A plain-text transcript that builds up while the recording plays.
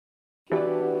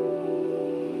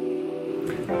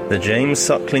The James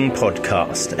Suckling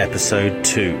Podcast, Episode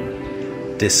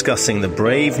 2, discussing the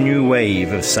brave new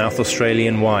wave of South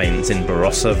Australian wines in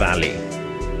Barossa Valley.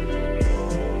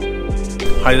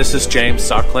 Hi, this is James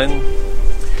Suckling.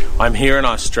 I'm here in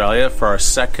Australia for our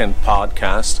second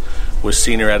podcast with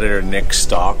senior editor Nick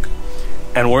Stock.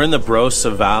 And we're in the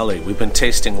Barossa Valley. We've been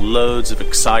tasting loads of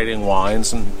exciting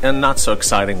wines and not so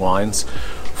exciting wines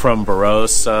from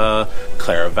Barossa,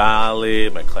 Clare Valley,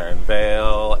 McLaren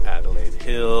Vale, Adelaide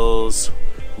Hills,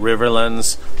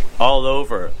 Riverlands, all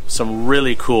over. Some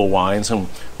really cool wines. And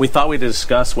we thought we'd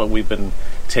discuss what we've been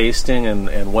tasting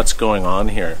and what's going on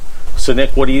here. So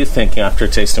Nick, what are you thinking after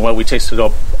tasting? Well, we tasted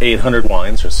about 800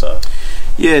 wines or so.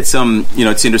 Yeah, it's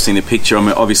it's interesting, the picture. I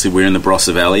mean, obviously we're in the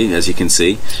Barossa Valley, as you can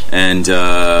see, and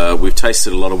we've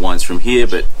tasted a lot of wines from here,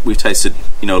 but we've tasted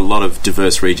a lot of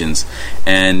diverse regions.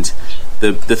 And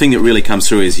the thing that really comes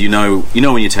through is you know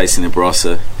when you're tasting the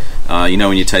Barossa, you know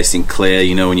when you're tasting Clare,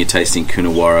 you know when you're tasting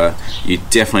Coonawarra, you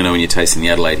definitely know when you're tasting the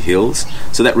Adelaide Hills.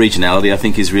 So that regionality, I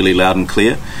think, is really loud and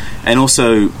clear. And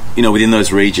also, within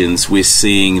those regions, we're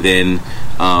seeing then,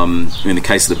 in the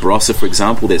case of the Barossa, for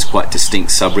example, there's quite distinct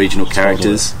sub-regional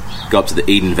characters. Go up to the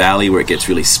Eden Valley where it gets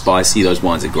really spicy. Those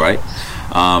wines are great.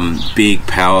 Big,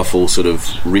 powerful, sort of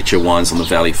richer wines on the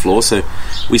valley floor. So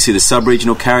we see the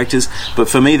sub-regional characters. But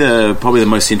for me, probably the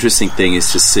most interesting thing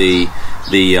is to see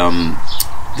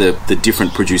the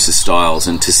different producer styles,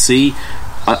 and to see,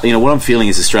 what I'm feeling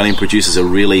is Australian producers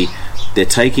are they're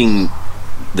taking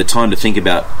the time to think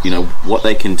about, what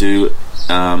they can do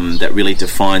that really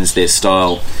defines their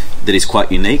style, that is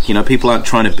quite unique. People aren't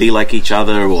trying to be like each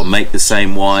other or make the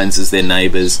same wines as their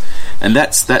neighbours, and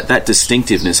that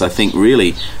distinctiveness, I think,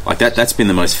 really, that's been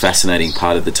the most fascinating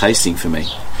part of the tasting for me.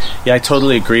 Yeah, I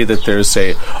totally agree that there's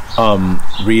a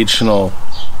regional,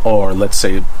 or let's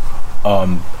say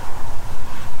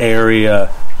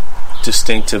area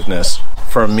distinctiveness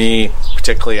for me,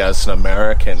 particularly as an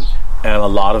American, and a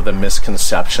lot of the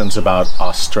misconceptions about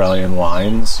Australian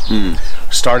wines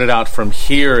started out from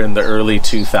here in the early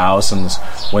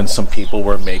 2000s when some people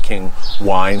were making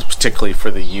wines, particularly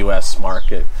for the US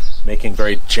market, making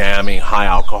very jammy, high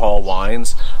alcohol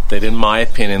wines that, in my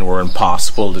opinion, were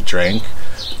impossible to drink.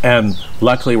 And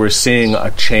luckily we're seeing a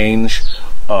change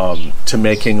to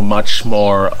making much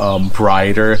more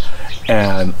brighter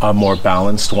and more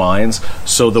balanced wines.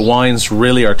 So the wines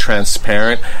really are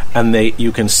transparent, and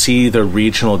you can see the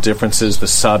regional differences, the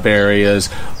sub areas,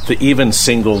 the even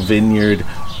single vineyard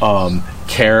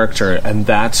character, and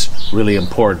that's really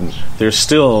important. There's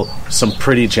still some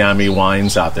pretty jammy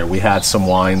wines out there. We had some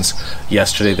wines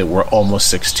yesterday that were almost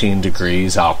 16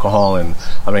 degrees alcohol and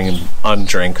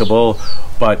undrinkable.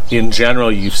 But in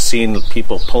general, you've seen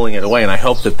people pulling it away, and I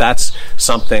hope that that's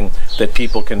something that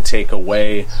people can take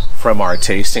away from our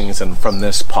tastings and from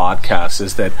this podcast,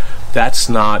 is that that's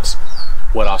not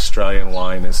what Australian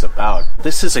wine is about.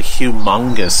 This is a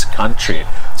humongous country.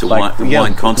 It's a wine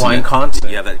continent. Wine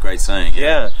continent. Yeah, that great saying.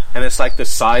 Yeah, and it's like the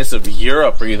size of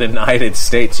Europe or the United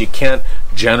States. You can't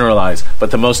generalize. But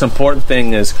the most important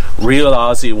thing is real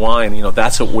Aussie wine.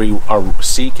 That's what we are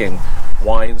seeking.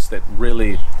 Wines that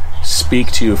really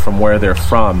speak to you from where they're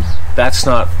from. That's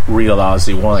not real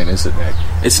Aussie wine, is it, Nick?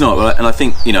 It's not, and I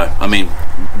think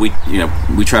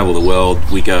we travel the world,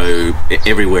 we go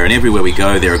everywhere, and everywhere we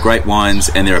go, there are great wines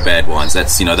and there are bad wines.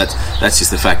 That's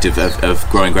just the fact of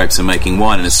growing grapes and making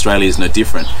wine, and Australia is no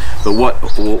different. But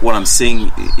what I'm seeing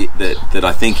that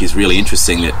I think is really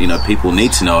interesting, that people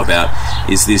need to know about,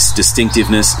 is this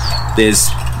distinctiveness.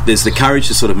 There's the courage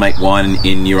to sort of make wine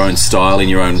in your own style, in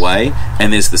your own way,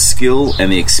 and there's the skill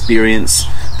and the experience,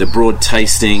 the broad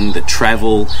tasting, the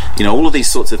travel, all of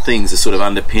these sorts of things are sort of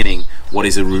underpinning what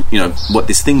is what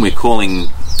this thing we're calling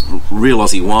real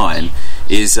Aussie wine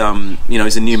is.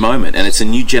 Is a new moment, and it's a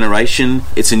new generation,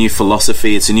 it's a new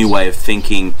philosophy, it's a new way of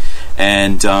thinking,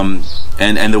 and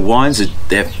the wines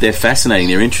they're fascinating,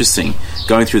 they're interesting.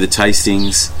 Going through the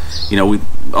tastings,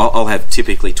 I'll have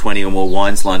typically 20 or more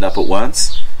wines lined up at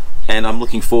once. And I'm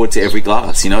looking forward to every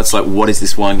glass. It's like, what is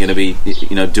this wine going to be,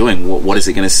 doing? What is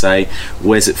it going to say?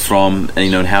 Where's it from?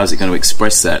 And, and how is it going to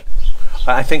express that?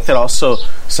 I think that also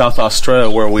South Australia,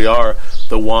 where we are,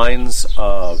 the wines,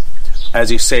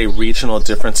 as you say, regional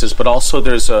differences, but also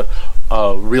there's a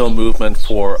real movement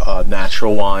for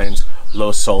natural wines,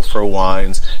 low-sulfur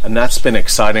wines, and that's been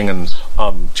exciting. And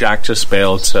Jack just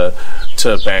bailed to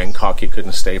Bangkok. He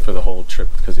couldn't stay for the whole trip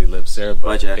because he lives there. But,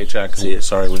 bye, Jack. Hey, Jack,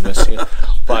 sorry we miss you.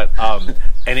 But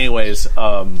anyways,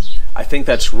 I think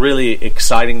that's really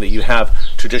exciting that you have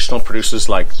traditional producers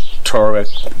like Torbeck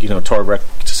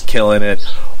just killing it,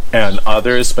 and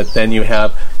others, but then you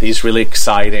have these really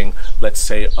exciting, let's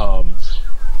say,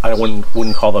 I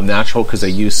wouldn't call them natural because they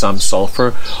use some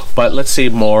sulfur, but let's say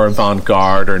more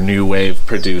avant-garde or new wave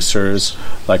producers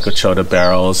like Ochota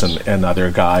Barrels and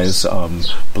other guys,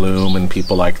 Bloom and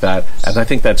people like that. And I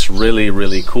think that's really,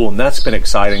 really cool. And that's been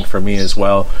exciting for me as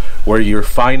well, where you're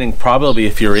finding probably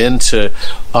if you're into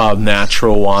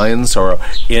natural wines or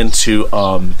into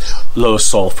low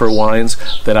sulfur wines,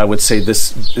 that I would say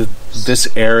this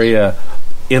area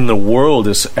in the world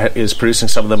is producing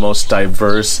some of the most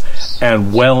diverse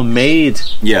and well-made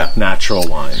natural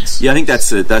wines. Yeah, I think that's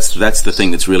the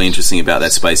thing that's really interesting about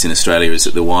that space in Australia, is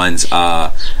that the wines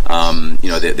are,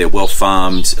 they're well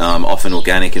farmed, often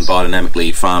organic and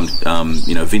biodynamically farmed,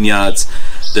 vineyards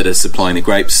that are supplying the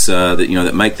grapes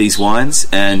that make these wines,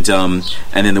 and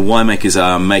then the winemakers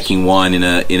are making wine in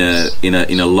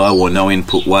a low or no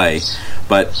input way,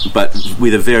 but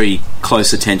with a very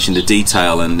close attention to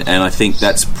detail, and I think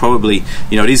that's probably,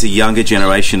 it is a younger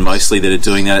generation mostly that are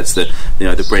doing that. It's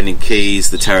the Brendan Keys,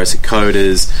 the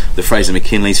Tarasakotas, the Fraser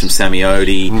McKinleys from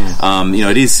Samioti.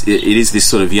 It is this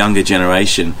sort of younger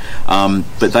generation,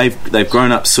 but they've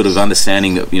grown up sort of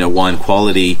understanding that wine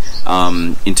quality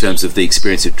in terms of the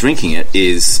experience of drinking it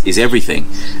is everything,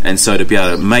 and so to be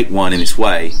able to make wine in this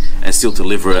way and still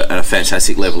deliver a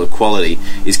fantastic level of quality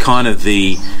is kind of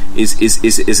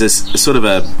is a sort of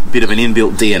a bit of an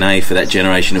inbuilt DNA for that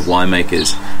generation of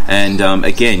winemakers. And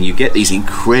again, you get these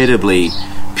incredibly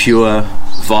pure,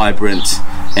 vibrant,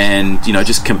 and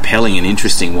just compelling and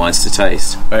interesting wines to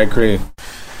taste. I agree.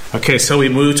 Okay, so we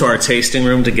moved to our tasting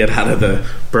room to get out of the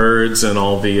birds and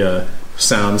all the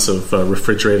sounds of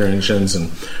refrigerator engines.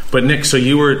 But Nick, so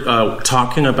you were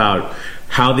talking about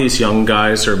how these young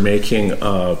guys are making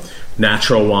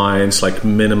natural wines, like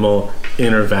minimal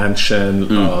intervention,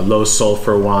 low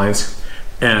sulfur wines,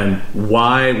 and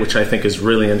why, which I think is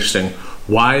really interesting,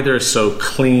 why they're so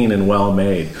clean and well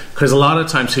made. Because a lot of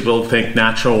times people think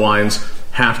natural wines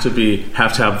have to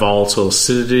have volatile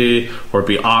acidity or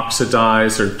be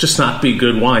oxidized or just not be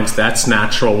good wines. That's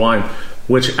natural wine,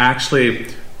 which actually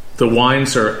the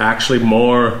wines are actually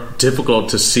more difficult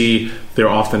to see their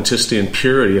authenticity and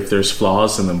purity if there's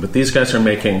flaws in them. But these guys are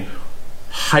making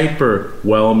hyper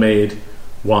well-made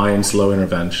wines, low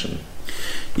intervention.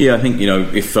 Yeah, I think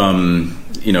if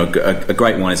a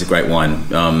great wine is a great wine,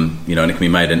 and it can be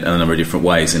made in a number of different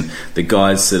ways. And the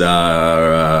guys that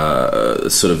are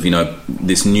sort of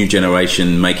this new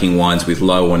generation making wines with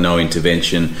low or no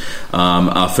intervention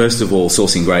are first of all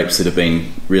sourcing grapes that have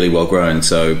been really well grown.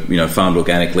 So farmed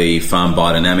organically, farmed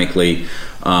biodynamically.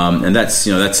 And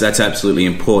that's absolutely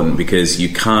important, because you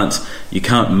can't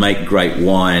make great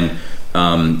wine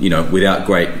without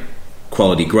great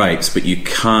quality grapes, but you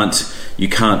can't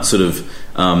sort of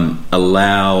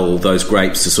allow those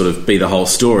grapes to sort of be the whole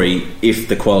story if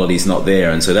the quality is not there.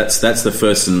 And so that's the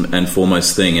first and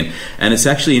foremost thing. And it's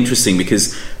actually interesting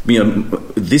because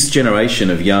this generation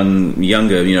of younger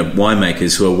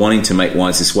winemakers who are wanting to make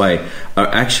wines this way are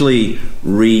actually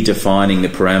redefining the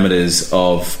parameters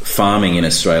of farming in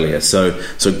Australia. So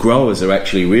growers are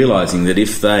actually realizing that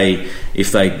if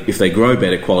they grow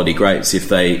better quality grapes, if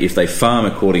they farm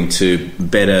according to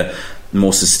better,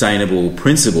 more sustainable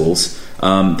principles,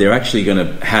 they're actually going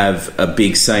to have a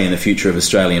big say in the future of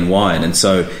Australian wine. And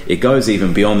so it goes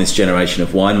even beyond this generation of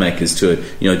winemakers to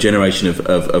a generation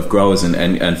of growers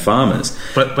and farmers.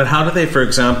 But how do they, for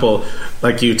example,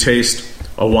 like you taste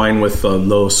a wine with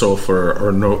low sulfur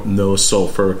or no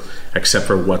sulfur, except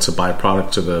for what's a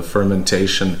byproduct of the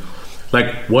fermentation?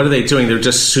 Like, what are they doing? They're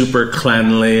just super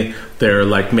cleanly. They're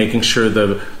like making sure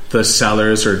the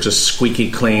cellars are just squeaky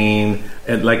clean.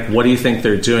 And like, what do you think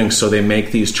they're doing so they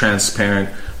make these transparent,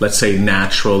 let's say,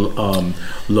 natural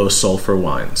low sulfur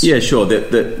wines? Yeah, sure.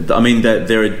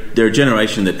 They're a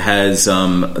generation that has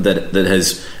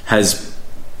has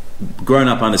grown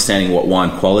up understanding what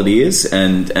wine quality is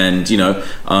and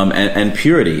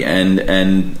purity, and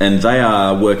they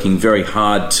are working very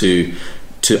hard to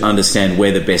understand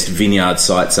where the best vineyard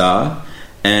sites are,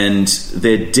 and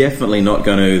they're definitely not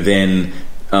going to then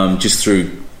just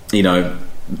through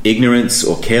ignorance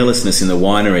or carelessness in the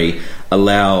winery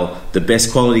allow the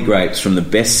best quality grapes from the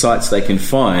best sites they can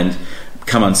find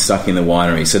come unstuck in the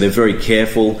winery. So they're very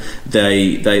careful.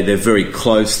 They're very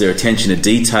close. Their attention to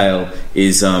detail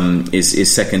is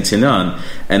second to none,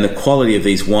 and the quality of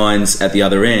these wines at the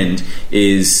other end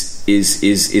is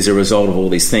a result of all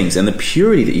these things, and the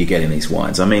purity that you get in these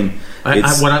wines. I mean,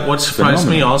 what surprised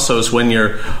me also is when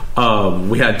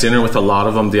we had dinner with a lot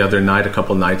of them the other night, a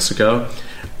couple nights ago,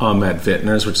 at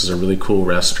Vintners, which is a really cool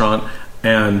restaurant,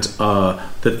 and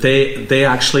that they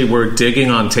actually were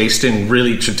digging on tasting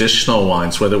really traditional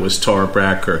wines, whether it was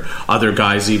Torbeck or other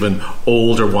guys, even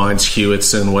older wines,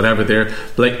 Hewitson, whatever. They're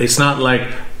like, it's not like,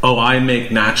 oh, I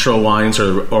make natural wines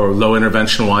or low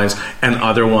intervention wines and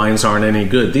other wines aren't any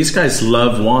good. These guys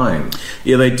love wine.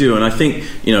 Yeah, they do. And I think,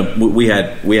 we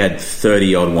had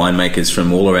 30 odd winemakers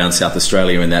from all around South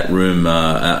Australia in that room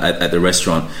at the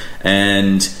restaurant.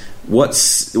 And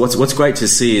what's great to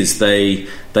see is they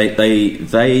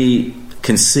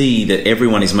can see that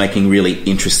everyone is making really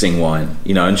interesting wine,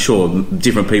 and sure,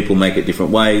 different people make it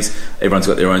different ways. Everyone's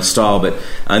got their own style,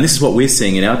 and this is what we're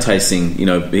seeing in our tasting,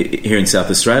 here in South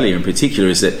Australia in particular,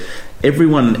 is that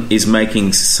everyone is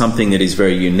making something that is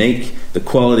very unique. The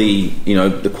quality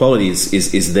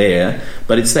is there,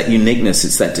 but it's that uniqueness,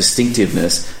 it's that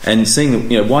distinctiveness. And seeing,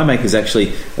 winemakers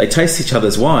actually, they taste each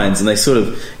other's wines and they sort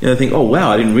of, think, oh wow,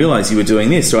 I didn't realize you were doing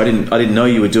this, or I didn't know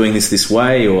you were doing this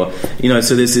way, or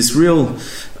so there's this real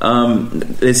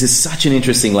there's such an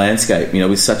interesting landscape,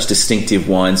 with such distinctive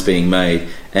wines being made,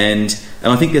 and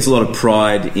I think there's a lot of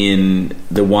pride in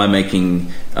the winemaking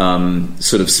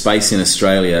sort of space in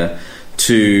Australia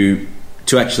to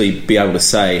actually be able to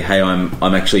say, hey,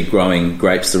 I'm actually growing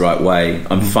grapes the right way.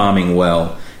 I'm farming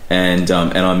well, and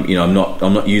I'm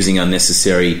not using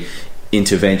unnecessary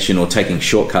intervention or taking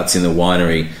shortcuts in the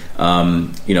winery.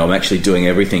 I'm actually doing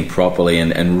everything properly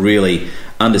and really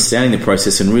understanding the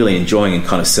process and really enjoying and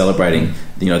kind of celebrating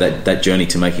that journey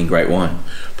to making great wine.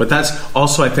 But that's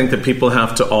also, I think that people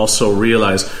have to also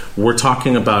realize we're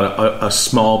talking about a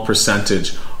small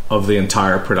percentage of the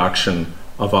entire production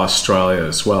of Australia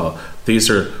as well.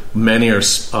 Many are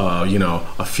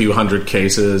a few hundred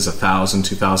cases, 1,000,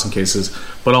 2,000 cases,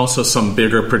 but also some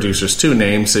bigger producers too,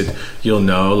 names that you'll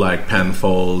know like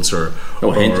Penfolds or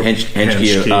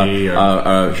Henschke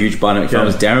are huge biodynamic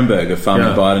farmers. Darrenberg are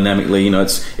farming biodynamically.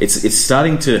 It's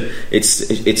starting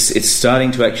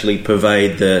to actually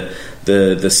pervade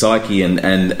the psyche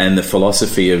and the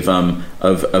philosophy of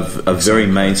very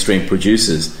mainstream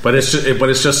producers. But it's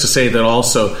just to say that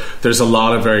also there's a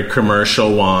lot of very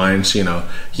commercial wines,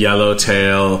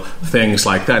 Yellowtail, things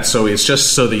like that. So it's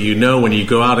just so that when you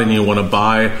go out and you want to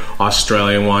buy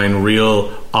Australian wine, real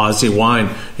Aussie wine,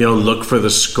 look for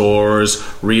the scores,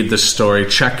 read the story,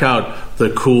 check out the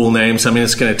cool names. I mean,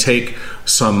 it's going to take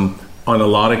some. On a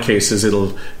lot of cases,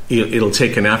 it'll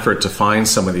take an effort to find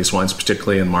some of these wines,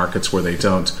 particularly in markets where they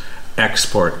don't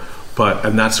export.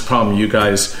 And that's the problem. You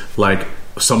guys, like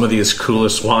some of these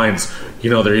coolest wines,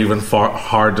 they're even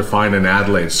hard to find in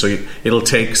Adelaide. So it'll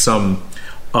take some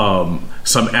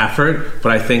effort,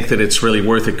 but I think that it's really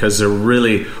worth it because they're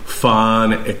really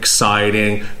fun,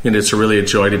 exciting, and it's really a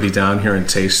joy to be down here and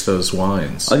taste those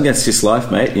wines. I think that's just life,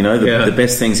 mate. The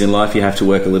best things in life you have to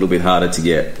work a little bit harder to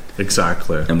get.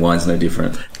 Exactly. And wine's no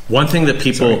different. One thing that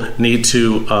people need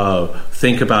to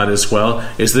think about as well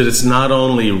is that it's not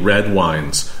only red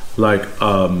wines. Like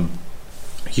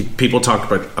people talk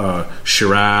about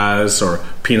Shiraz or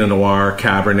Pinot Noir,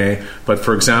 Cabernet, but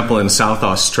for example, in South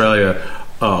Australia,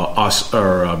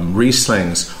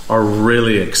 Rieslings are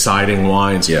really exciting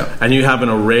wines. Yeah. And you have an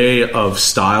array of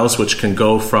styles which can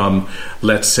go from,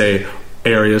 let's say,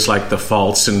 areas like the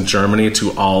Pfalz in Germany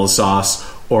to Alsace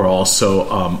or also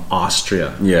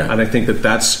Austria. Yeah. And I think that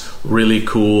that's really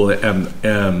cool. And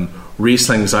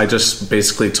Rieslings, I just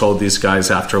basically told these guys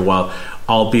after a while,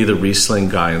 I'll be the Riesling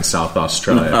guy in South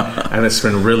Australia. And it's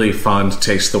been really fun to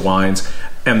taste the wines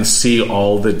and see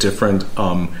all the different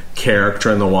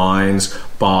character in the wines,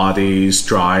 bodies,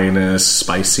 dryness,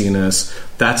 spiciness.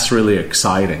 That's really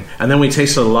exciting. And then we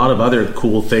tasted a lot of other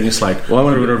cool things like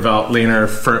Gruner Veltliner,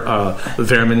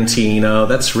 Vermentino.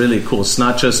 That's really cool. It's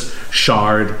not just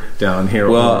Chard down here.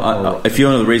 If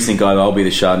you're the Riesling guy, I'll be the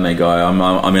Chardonnay guy.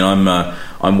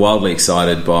 I'm wildly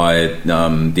excited by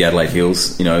the Adelaide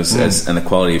Hills, and the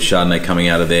quality of Chardonnay coming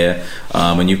out of there.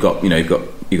 And you've got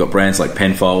brands like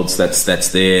Penfolds. That's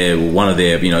their one of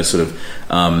their sort of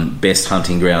best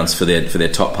hunting grounds for their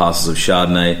top parcels of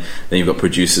Chardonnay. Then you've got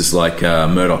producers like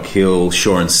Murdoch Hill,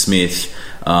 Shaw and Smith.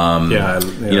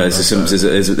 There's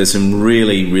some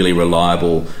really, really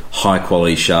reliable, high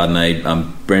quality Chardonnay.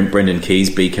 Brendan Keys,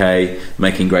 BK,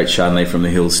 making great Chardonnay from the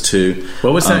hills too.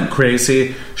 What was that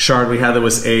crazy Chard we had that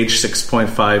was aged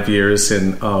 6.5 years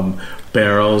in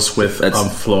barrels with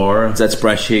floor? That's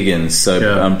Brash Higgins.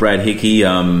 So Brad Hickey,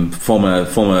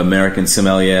 former American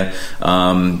sommelier,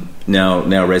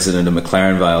 now resident of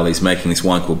McLaren Vale. He's making this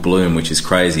wine called Bloom, which is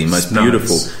crazy. Most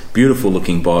beautiful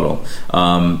looking bottle.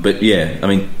 But yeah, I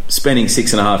mean, spending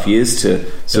 6.5 years to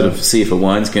sort of see if a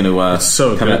wine's going to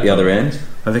come out the other end.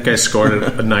 I think I scored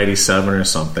a 97 or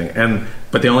something. And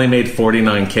but they only made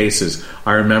 49 cases.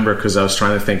 I remember because I was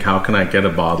trying to think, how can I get a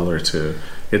bottle or two?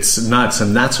 It's nuts,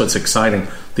 and that's what's exciting.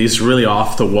 These really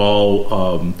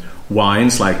off-the-wall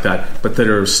wines like that, but that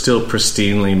are still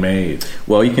pristinely made.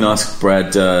 Well, you can ask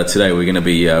Brad today. We're going to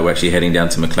be we're actually heading down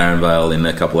to McLaren Vale in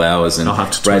a couple of hours, and I'll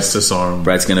have to twist his arm.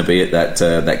 Brad's going to be at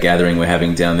that gathering we're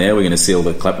having down there. We're going to see all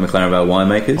the McLaren Vale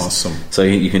winemakers. Awesome. So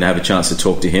you can have a chance to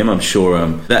talk to him. I'm sure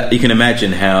that you can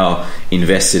imagine how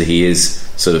invested he is.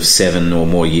 Sort of 7 or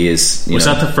more years. Was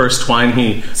that the first wine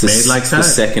he made like that? The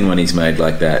second one he's made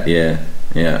like that. Yeah.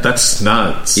 Yeah, that's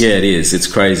nuts. Yeah, it is. It's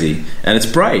crazy, and it's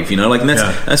brave. Like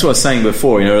that's what I was saying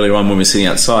before. Earlier on when we were sitting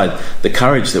outside, the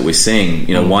courage that we're seeing.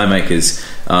 Winemakers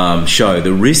show,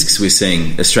 the risks we're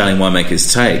seeing Australian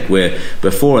winemakers take. Where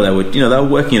before they were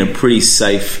working in a pretty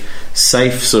safe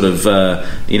sort of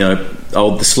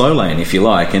the slow lane, if you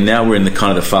like, and now we're in the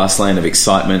kind of the fast lane of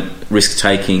excitement, risk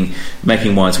taking,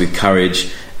 making wines with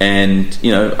courage, and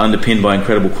underpinned by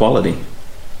incredible quality.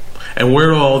 And where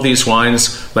are all these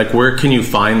wines? Like, where can you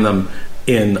find them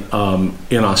in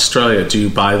Australia? Do you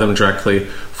buy them directly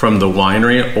from the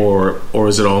winery, or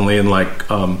is it only in like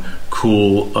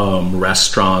cool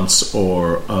restaurants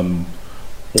or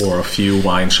a few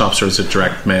wine shops, or is it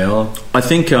direct mail? I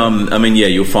think,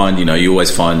 you'll find, you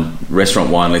always find restaurant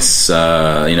wine lists,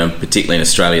 particularly in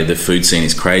Australia, the food scene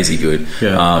is crazy good.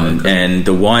 And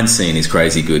the wine scene is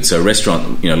crazy good. So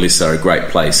restaurant, lists are a great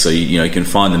place. So, you can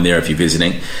find them there if you're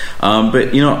visiting.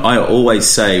 But I always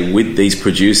say with these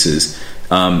producers,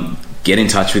 get in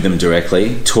touch with them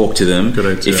directly, talk to them.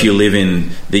 Good idea. If you live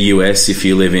in the US, if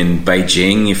you live in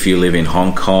Beijing, if you live in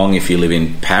Hong Kong, if you live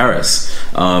in Paris,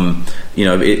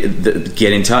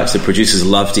 get in touch. The producers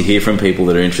love to hear from people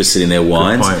that are interested in their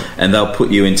wines, and they'll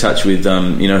put you in touch with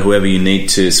whoever you need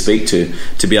to speak to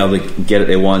be able to get at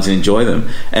their wines and enjoy them.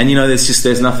 And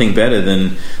there's nothing better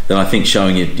than I think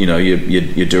showing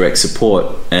your direct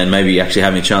support, and maybe actually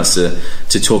having a chance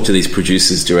to talk to these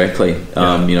producers directly,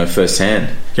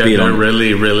 firsthand. Yeah, they're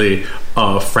really, really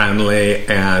friendly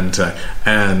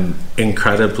and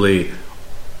incredibly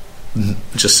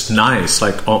just nice,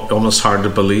 like almost hard to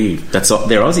believe. They're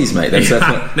Aussies, mate.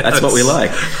 That's what we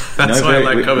like. That's why I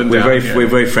like coming down here. We're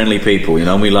very friendly people,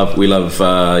 and we love the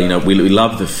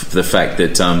fact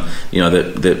that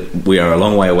that we are a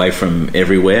long way away from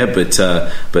everywhere, but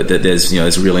that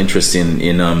there's real interest in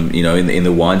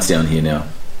the wines down here now.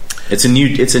 It's a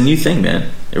new thing,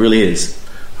 man. It really is.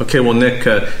 Okay, well, Nick,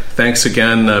 thanks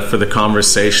again for the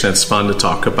conversation. It's fun to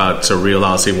talk about real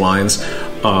Aussie wines.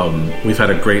 We've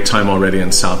had a great time already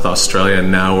in South Australia,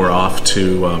 and now we're off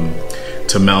to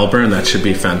Melbourne. That should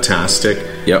be fantastic.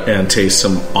 Yep. And taste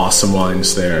some awesome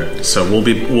wines there. So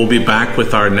we'll be back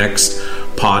with our next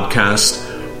podcast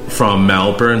from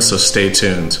Melbourne. So stay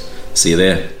tuned. See you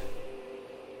there.